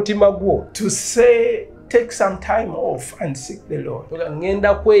to say, take some time off and seek the Lord,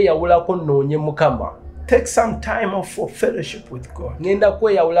 take some time off for fellowship with God, that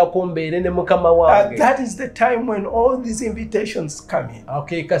is the time when all these invitations come in.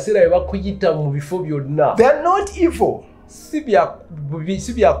 They are not evil, but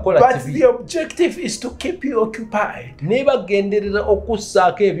the objective is to keep you occupied with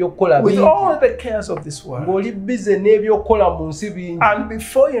all the cares of this world. And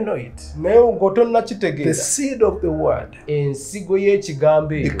before you know it, the seed of the word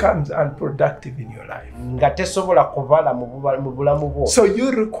becomes unproductive in your life. So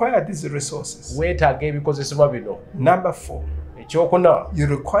you require these resources. Number 4, Kyokuna, you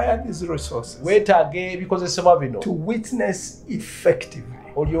require these resources weetaaga ebikozesebwa bino to witness effectively.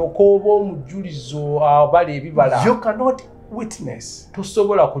 olyoka oba omujulizo abala ebibala. You cannot witness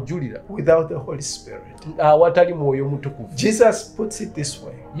tosobola kujulira without the Holy Spirit. awatali mwoyo mutukuvu. Jesus puts it this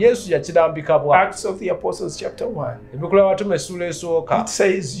way. Yesu yakirambika bwa Acts of the Apostles chapter 1. ebikola batume essula esooka. It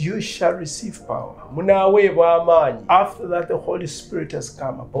says, you shall receive power. munaaweebwa amaanyi. After that the Holy Spirit has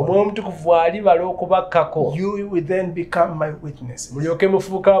come upon omwoyo mutukuvu alibala okubakkako. you will then become my witnesses. mulyoke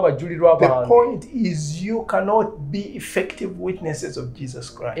mufuuka abajulirwa The bange. point is you cannot be effective witnesses of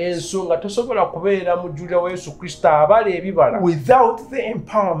Jesus Christ ensonga tosobola kubeera mujulira wa Yesu Kristo abala ebibala without the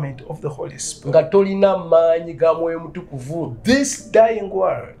empowerment of the Holy Spirit. nga tolina maanyi ga mwoyo mutukuvu. This dying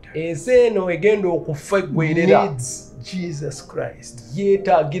world ensi eno egenda okufa eggwerera needs Jesus Christ.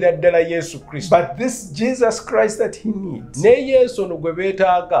 yeetaagira ddala Yesu Kristo. But this Jesus Christ that he needs ne Yesu ono gwe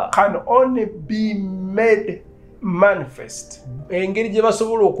beetaaga can only be made manifest engeri gye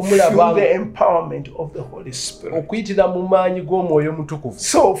basobola through okumulaba the empowerment of the Holy Spirit. okuyitira mu maanyi g'omwoyo mutukuvu.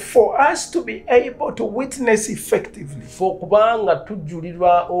 So for us to be able to witness effectively fe okubanga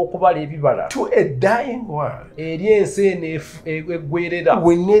tujulirwa okubala ebibala to a dying world, eri ensi eno eggwerera,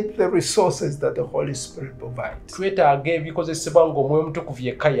 we need the resources that the Holy Spirit provides. twetaaga ebikozesebwa ng'omwoyo mutukuvu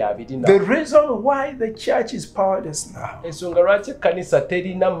yekka y'abirina. The reason why the church is powerless now ensonga lwaki ekkanisa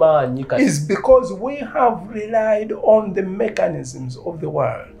terina maanyi kati is because we have relied on the mechanisms of the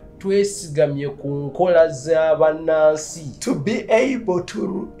world twesigamye ku nkola z'abannansi to be able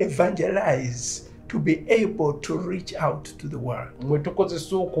to evangelize, to be able to reach out to the world. mwe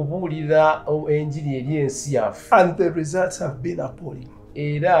tukozesa okubuulira enjiri eri ensi yaffe, And the results have been appalling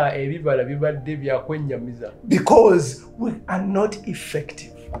era ebibala bibadde byakwennyamiza because we are not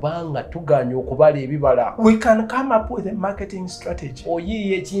effective. kubanga tugaanye okubala ebibala. We can come up with a marketing strategy.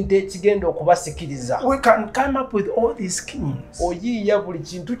 oyiiya ekintu ekigenda okubasikiriza, We can come up with all these schemes. oyiiya buli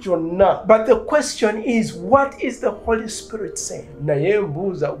kintu kyonna, But the question is, what is the Holy Spirit saying? naye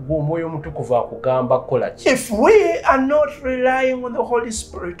mbuuza gwe omwoyo omutukuvu akugamba kukola ki? If we are not relying on the Holy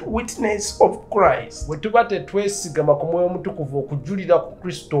Spirit witness of Christ, bwe tuba tetwesigama ku mwoyo omutukuvu okujulira ku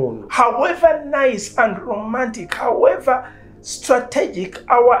Kristo ono, however nice and romantic, however strategic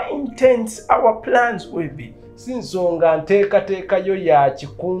our intents, our plans will be, si nsonga nteekateekayo ya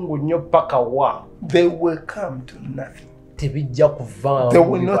kikungu nnyo paka wa, they will come to nothing. tebijja kuvaamu They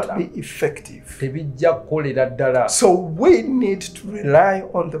will bibala, not be effective. tebijja kukolera ddala. So we need to rely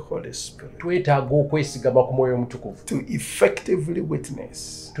on the Holy Spirit twetaaga okwesigama ku mwoyo omutukuvu to effectively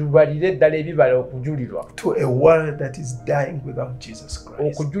witness tubalire ddala ebibala okujulirwa, to a world that is dying without Jesus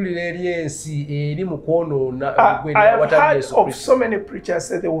Christ. okujulira eri ensi eri mu kwonoona I eggwerera have awatali heard Yesu of Kristo. so many preachers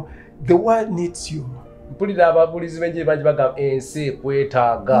say the world needs you. mpulira ababuulizi b'enjiri bangi bagamba ensi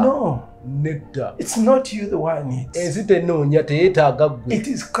ekwetaaga. No, nedda, it's not you the world needs. ensi tenoonya, teyeetaaga ggwe, It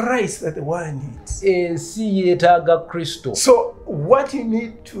is Christ that the world needs. ensi yeetaaga Kristo. So what you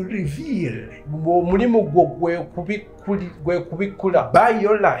need to reveal omulimu gwo gwe kubikkula by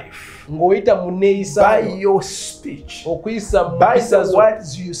your life, ng'oyita mu nneeyisa by yo, your speech, okuyisa mu by mpisa the zo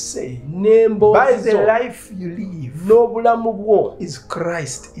words you say, by n'emboozi the zo life you live, n'obulamu bwo, is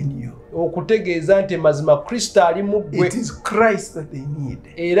Christ in you. okutegeeza nti mazima Kristo ali mu ggwe, It is Christ that they need.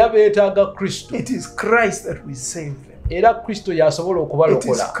 era beetaaga Kristo, It is Christ that will save them. era Kristo y'asobola It is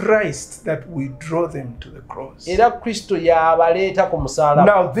okubalokola, Christ that will draw them to the cross. era Kristo y'abaleeta ku musaalaba.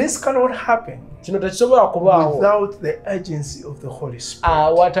 Now this cannot happen kino tekisobola kubaawo without the agency of the Holy Spirit.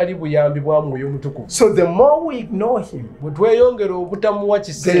 awatali buyambi bwa mwoyo omutukuvu. So the more we ignore him, bwe tweyongera obutamuwa the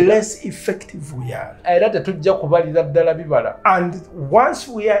kiseera, less effective we are. era tetujja kubalira ddala bibala. And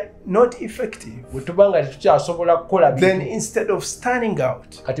once we are not effective, bwe tuba nga tetukyasobola kukola then bintu, instead of standing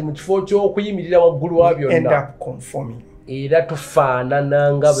out, kati mu kifo ky'okuyimirira waggulu wa we end byonna, up conforming. era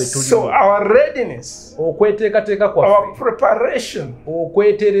tufaanana nga bwe So tuli. our readiness, okweteekateeka our kwaffe, preparation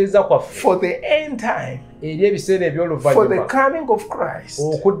okwetereeza kwaffe for the end time, eri ebiseera for the eby'oluvannyuma, coming of Christ,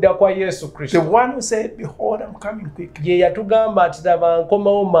 okudda kwa Yesu the Kristo, one who said, "Behold, I'm coming quickly," ye yatugamba nti laba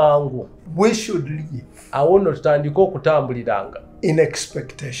nkomawo mangu. we should live awo nno tutandike okutambuliranga in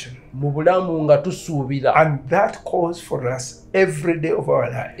expectation. mu bulamu nga tusuubira. And that calls for us every day of our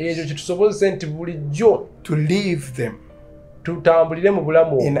ekyo lives kitusobozese nti bulijjo to live them tutambulire mu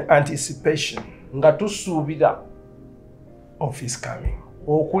bulamu in anticipation nga tusuubira of his coming.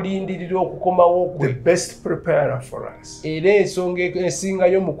 okulindirira okukomawo The kwe, best preparer for us, era ensonga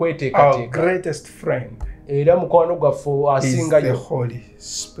esingayo mu our kweteekateeka, greatest friend, era mukwano gwaffe is the asingayo Holy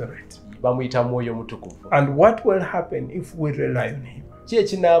Spirit. bamuyita mwoyo mutukuvu. And what will happen if we rely on him? ki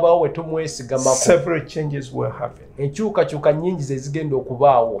ekinaabaawo we tumwesigamako. Several changes will happen. Enkyukakyuka nnyingi ze zigenda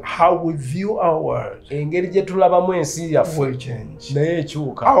okubaawo. How we view our world engeri gye tulabamu ensi yaffe will change. naye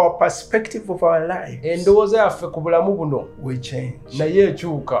ekyuka. Our perspective of our lives endowooza yaffe ku bulamu buno will change. naye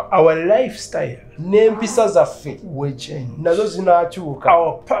ekyuka. Our lifestyle n'empisa zaffe will change. nazo zinaakyuka.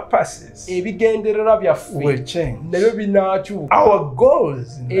 Our purposes ebigendererwa byaffe will change. nabyo binaakyuka. Our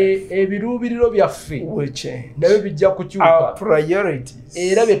goals in life ebiruubiriro byaffe will change. nabyo bijja Our kukyuka. priorities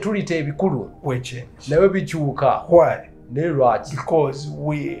era bye tulita ebikulu will change. nabyo bikyuka. Why? naye lwaki? Because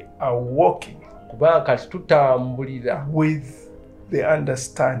we are walking kubanga kati tutambulira with the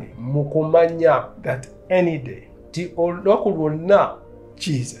understanding mu kumanya that any day ti olunaku lwonna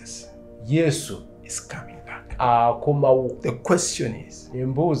Jesus Yesu is coming back. akomawo. The question is,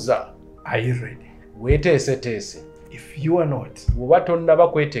 embuuza, are you ready? weeteeseteese. If you are not, bw'oba tonnaba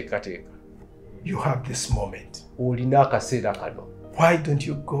kweteekateeka you have this moment. olina akaseera kano. Why don't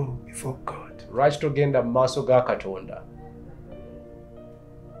you go before God? lwaki togenda mu maaso ga Katonda?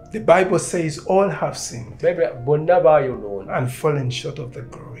 The Bible says all have sinned bonna baayonoona and fallen short of the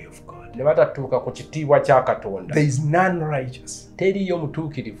glory of God. ne batatuuka ku kitiibwa kya Katonda. There is none righteous, teriyo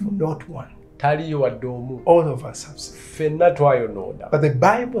mutuukirivu, not one. taliyo wadde omu. All of us have sinned. ffenna twayonoona. But the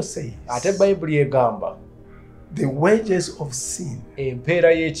Bible says ate Bayibuli egamba the wages of sin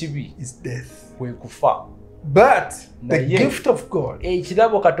empeera y'ekibi is death. kwe kufa. But the Naye, gift of God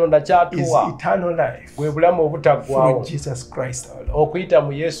ekirabo Katonda is ky'atuwa eternal life bwe bulamu obutaggwaawo through Jesus Christ our Lord. okuyita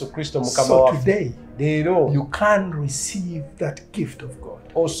mu Yesu Kristo Mukama So waffe. today, leero you can receive that gift of God.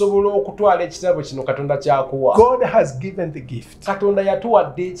 osobola okutwala ekirabo kino Katonda ky'akuwa. God has given the gift. Katonda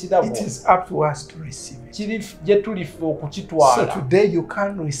yatuwadde ekirabo. It is up to us to receive it. kiri gye tulife So okukitwala. today you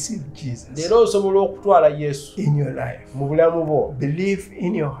can receive Jesus leero osobola okutwala Yesu in your life. mu bulamu bwo. Believe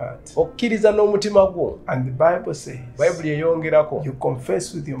in your heart. okkiriza n'omutima gwo. And the Bible says Bayibuli eyongerako you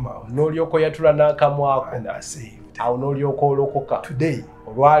confess with your mouth n'olyoka oyatula n'akamwako and are saved. awo n'olyoka olokoka. Today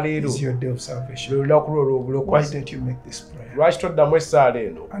olwaleero is your day of salvation. lwe lunaku lwo Why olw'obulokozi. don't you make this prayer lwaki toddamu essaala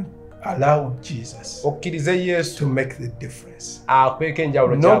eno and allow Jesus okkirize Yesu to make the difference? akweka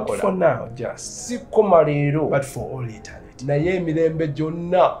enjawulo Not for kyakola. now just, si kukoma leero but for all eternity. naye emirembe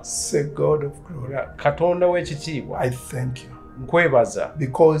gyonna. Say, God of glory, Katonda w'ekitiibwa, I thank you nkwebaza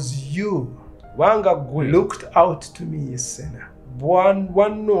because you kubanga ggwe looked out to me, a sinner,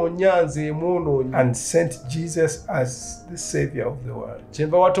 wannoonya nze mwonoonyi and sent Jesus as the Savior of the world.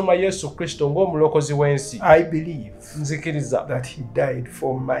 kyenva watuma Yesu Kristo ng'omulokozi w'ensi. I believe nzikiriza that He died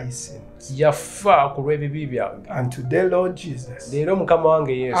for my sins. yafa ku lw'ebibi byange. And today, Lord Jesus, leero Mukama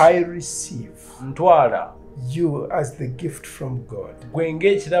wange Yesu, I receive ntwala you as the gift from God, gwe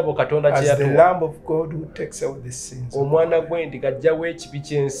ng'ekirabo Katonda kye as the yatuwa, Lamb of God who takes away the sins of the omwana world. gw'endiga ajjawo ekibi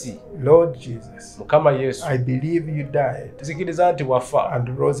ky'ensi. Lord Jesus, Mukama Yesu, I believe you died nzikiriza nti wafa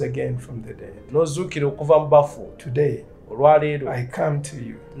and rose again from the dead. n'ozuukira okuva mu bafu. Today, olwaleero I come to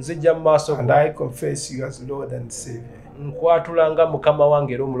you nzijja mu maaso and go, I confess you as Lord and Savior nkwatula nga Mukama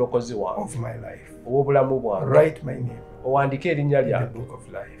wange era omulokozi wange of my life. ow'obulamu bwange. Write my name owandiike erinnya in the lyange book of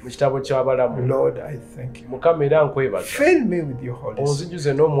life. mu kitabo ky'abalamu. Lord, I thank you. Mukama era nkwebaza, Fill me with your Holy Spirit,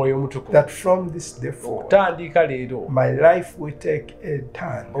 onzijuze n'omwoyo omutukuvu. that from this day forward, okutandika leero my life will take a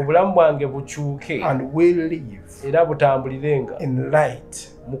turn obulamu bwange bukyuke and will live era butambulirenga in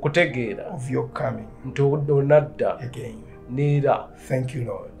light mu kutegeera of your coming nti onadda again. neera. Thank you,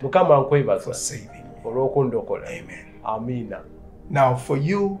 Lord, Mukama for nkwebaza saving me. olw'okundokola. Amen. Amiina. Now, for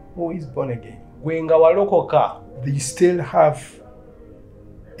you who is born again, gwe nga walokoka you still have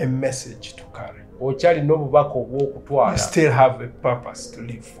a message to carry. okyalina obubaka You obw'okutwala, still have a purpose to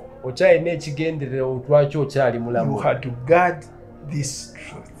live for. okyalina ekigenderero lwaki okyali You mulamu. had to guard this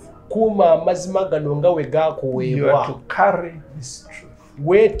truth. kuuma amazima gano nga we You have gaakuweebwa. to carry this truth.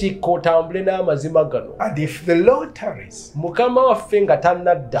 weetikka otambule n'amazima gano. And if the Lord tarries, Mukama waffe nga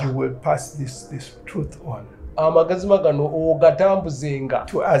tannadda, you will pass this truth on amagazima gano ogatambuzenga,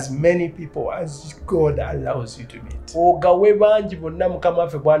 to as many people as God allows you to meet. ogawe bangi bonna Mukama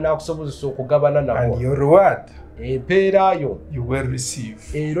waffe bw'anaakusobozesa okugabana nabo. And your reward empeera yo you will receive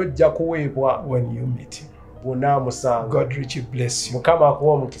era ojja kuweebwa when you meet Him. bw'onaamusanga. God richly bless you Mukama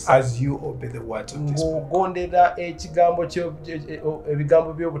akuwa omukisa as you obey the words of this book. ng'ogondera ebigambo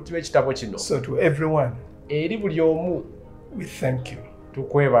by'ekitabo kino. So to everyone, eri buli omu we thank you.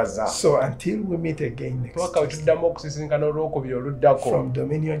 tukwebaza. So until we meet again next twaka we Tuesday, tuddamu okusisinkana olwokubiri oluddako from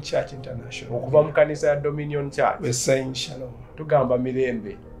Dominion Church International, okuva mu kanisa ya Dominion Church, we're saying shalom. tugamba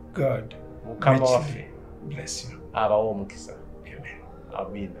mirembe. God Mukama richly waffe bless you. abawa omukisa. Amen.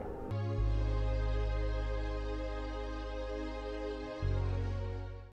 Amiina.